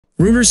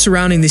Rumors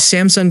surrounding the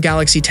Samsung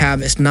Galaxy Tab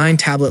S9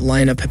 tablet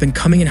lineup have been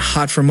coming in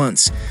hot for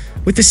months.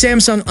 With the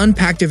Samsung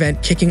Unpacked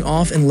event kicking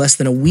off in less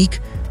than a week,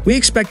 we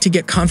expect to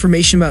get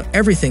confirmation about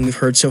everything we've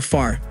heard so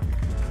far.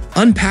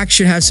 Unpacked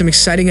should have some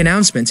exciting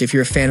announcements if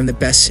you're a fan of the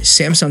best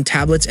Samsung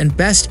tablets and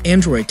best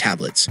Android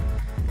tablets.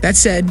 That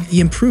said, the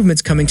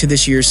improvements coming to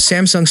this year's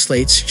Samsung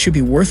slates should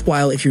be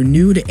worthwhile if you're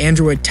new to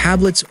Android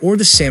tablets or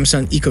the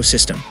Samsung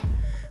ecosystem.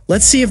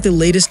 Let's see if the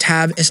latest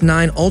Tab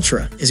S9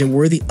 Ultra is a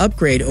worthy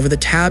upgrade over the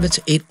Tab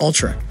S8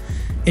 Ultra.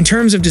 In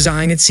terms of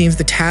design, it seems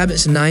the Tab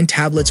S9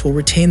 tablets will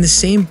retain the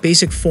same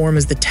basic form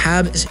as the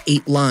Tab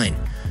S8 line.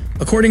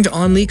 According to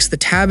OnLeaks, the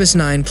Tab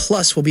S9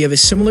 Plus will be of a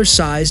similar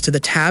size to the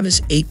Tab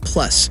S8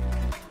 Plus.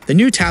 The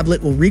new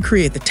tablet will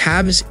recreate the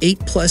Tab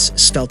S8 Plus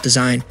stealth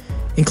design,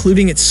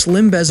 including its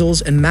slim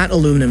bezels and matte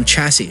aluminum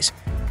chassis.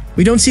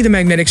 We don't see the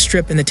magnetic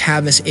strip in the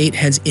Tab S8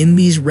 heads in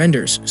these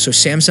renders, so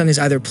Samsung is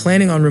either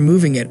planning on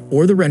removing it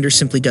or the render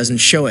simply doesn't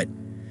show it.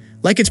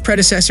 Like its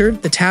predecessor,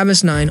 the Tab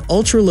S9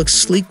 Ultra looks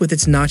sleek with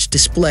its notched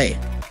display,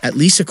 at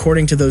least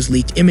according to those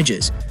leaked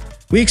images.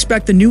 We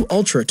expect the new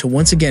Ultra to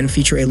once again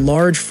feature a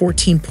large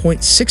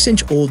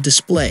 14.6-inch OLED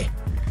display.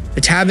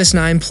 The Tab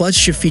S9 Plus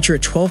should feature a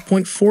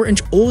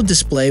 12.4-inch OLED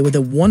display with a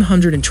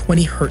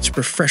 120Hz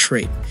refresh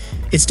rate.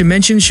 Its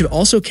dimensions should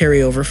also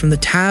carry over from the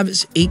Tab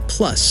S8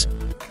 Plus.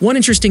 One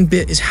interesting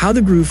bit is how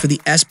the groove for the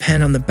S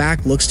Pen on the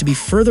back looks to be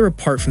further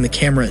apart from the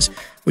cameras,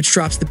 which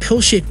drops the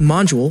pill-shaped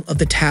module of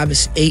the Tab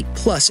S8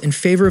 Plus in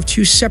favor of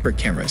two separate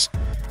cameras.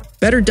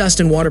 Better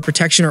dust and water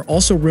protection are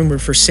also rumored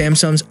for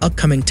Samsung's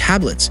upcoming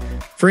tablets.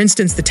 For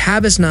instance, the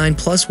Tab S9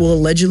 Plus will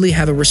allegedly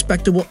have a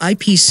respectable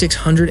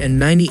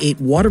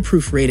IP698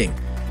 waterproof rating,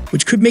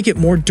 which could make it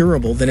more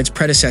durable than its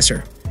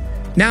predecessor.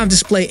 Now,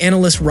 display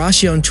analyst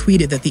Rossion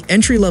tweeted that the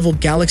entry-level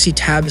Galaxy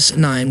Tab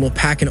S9 will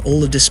pack an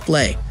OLED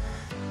display.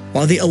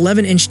 While the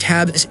 11-inch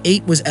Tab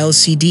S8 was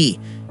LCD,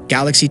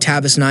 Galaxy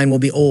Tab S9 will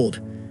be OLED.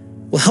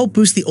 Will help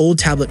boost the OLED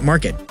tablet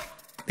market.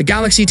 The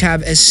Galaxy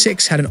Tab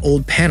S6 had an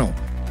OLED panel,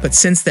 but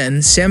since then,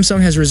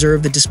 Samsung has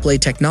reserved the display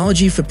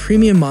technology for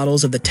premium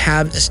models of the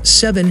Tab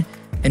S7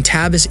 and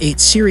Tab S8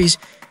 series.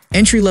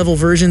 Entry-level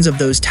versions of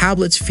those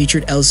tablets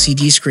featured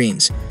LCD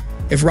screens.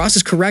 If Ross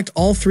is correct,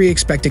 all three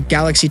expected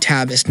Galaxy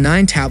Tab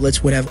S9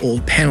 tablets would have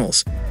OLED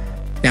panels.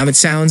 Now it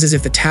sounds as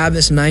if the Tab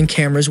S9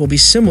 cameras will be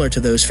similar to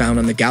those found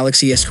on the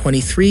Galaxy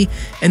S23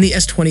 and the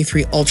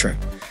S23 Ultra.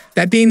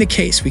 That being the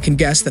case, we can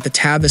guess that the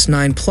Tab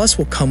S9 Plus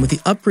will come with the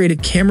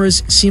upgraded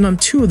cameras seen on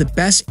two of the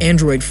best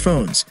Android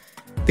phones.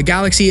 The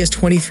Galaxy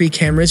S23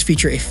 cameras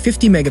feature a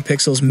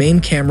 50-megapixels main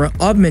camera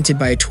augmented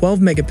by a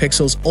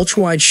 12-megapixels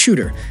ultra-wide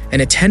shooter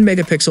and a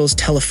 10-megapixels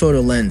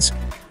telephoto lens.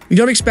 We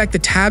don't expect the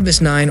Tab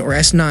S9 or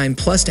S9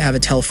 Plus to have a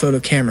telephoto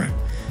camera.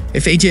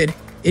 If they did,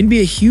 it'd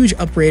be a huge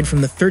upgrade from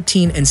the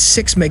 13 and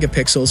 6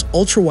 megapixels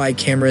ultra-wide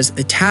cameras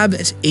the Tab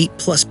S8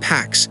 Plus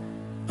packs.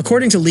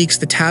 According to leaks,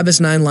 the Tab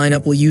S9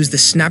 lineup will use the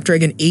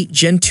Snapdragon 8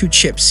 Gen 2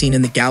 chip seen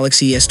in the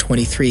Galaxy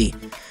S23.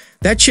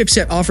 That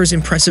chipset offers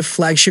impressive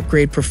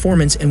flagship-grade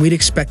performance, and we'd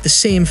expect the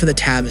same for the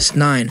Tab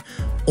S9,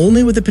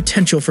 only with the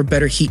potential for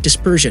better heat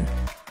dispersion.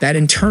 That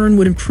in turn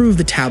would improve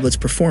the tablet's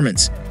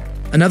performance.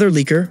 Another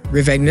leaker,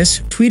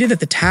 Rivegnus, tweeted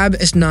that the Tab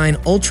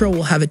S9 Ultra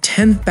will have a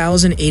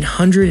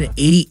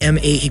 10,880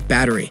 mAh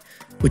battery,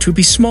 which would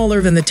be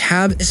smaller than the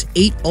Tab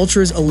S8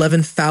 Ultra's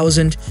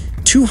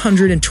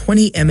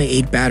 11,220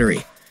 mAh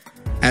battery.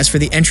 As for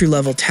the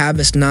entry-level Tab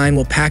S9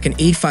 will pack an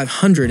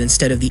 8500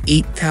 instead of the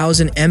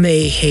 8000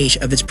 mAh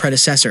of its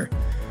predecessor.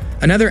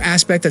 Another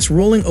aspect that's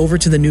rolling over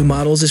to the new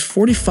models is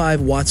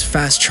 45 watts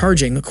fast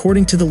charging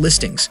according to the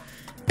listings.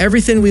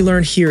 Everything we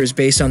learned here is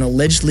based on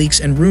alleged leaks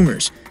and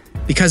rumors.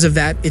 Because of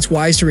that, it's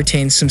wise to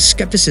retain some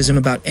skepticism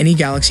about any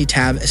Galaxy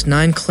Tab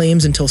S9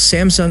 claims until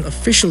Samsung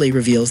officially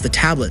reveals the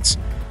tablets.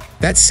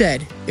 That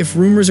said, if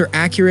rumors are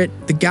accurate,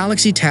 the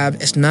Galaxy Tab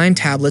S9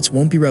 tablets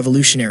won't be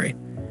revolutionary.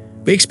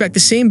 We expect the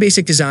same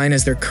basic design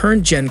as their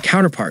current gen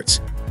counterparts.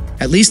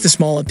 At least the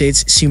small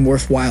updates seem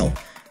worthwhile,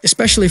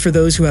 especially for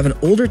those who have an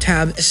older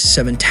Tab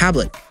S7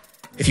 tablet.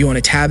 If you want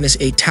a Tab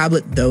S8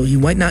 tablet, though, you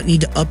might not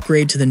need to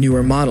upgrade to the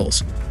newer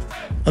models.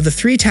 Of the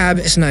three Tab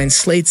S9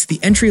 slates, the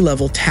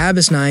entry-level Tab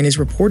S9 is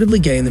reportedly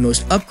getting the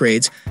most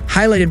upgrades,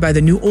 highlighted by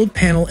the new OLED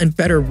panel and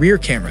better rear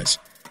cameras.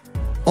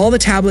 All the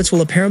tablets will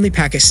apparently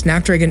pack a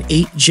Snapdragon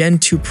 8 Gen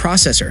 2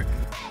 processor,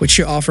 which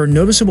should offer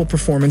noticeable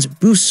performance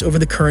boosts over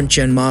the current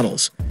gen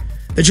models.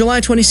 The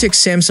July 26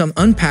 Samsung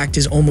Unpacked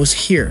is almost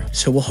here,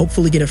 so we'll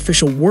hopefully get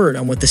official word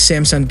on what the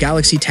Samsung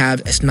Galaxy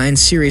Tab S9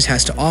 series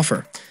has to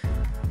offer.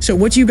 So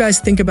what do you guys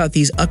think about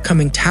these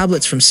upcoming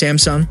tablets from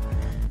Samsung?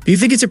 Do you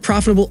think it's a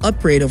profitable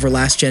upgrade over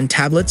last-gen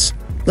tablets?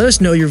 Let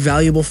us know your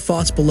valuable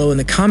thoughts below in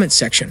the comments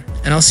section,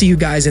 and I'll see you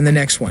guys in the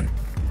next one.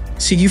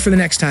 See you for the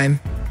next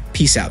time.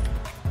 Peace out.